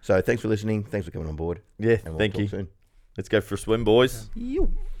 Nah. So thanks for listening. Thanks for coming on board. Yeah. And we'll Thank talk you. soon. Let's go for a swim, boys.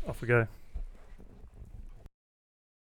 Off we go.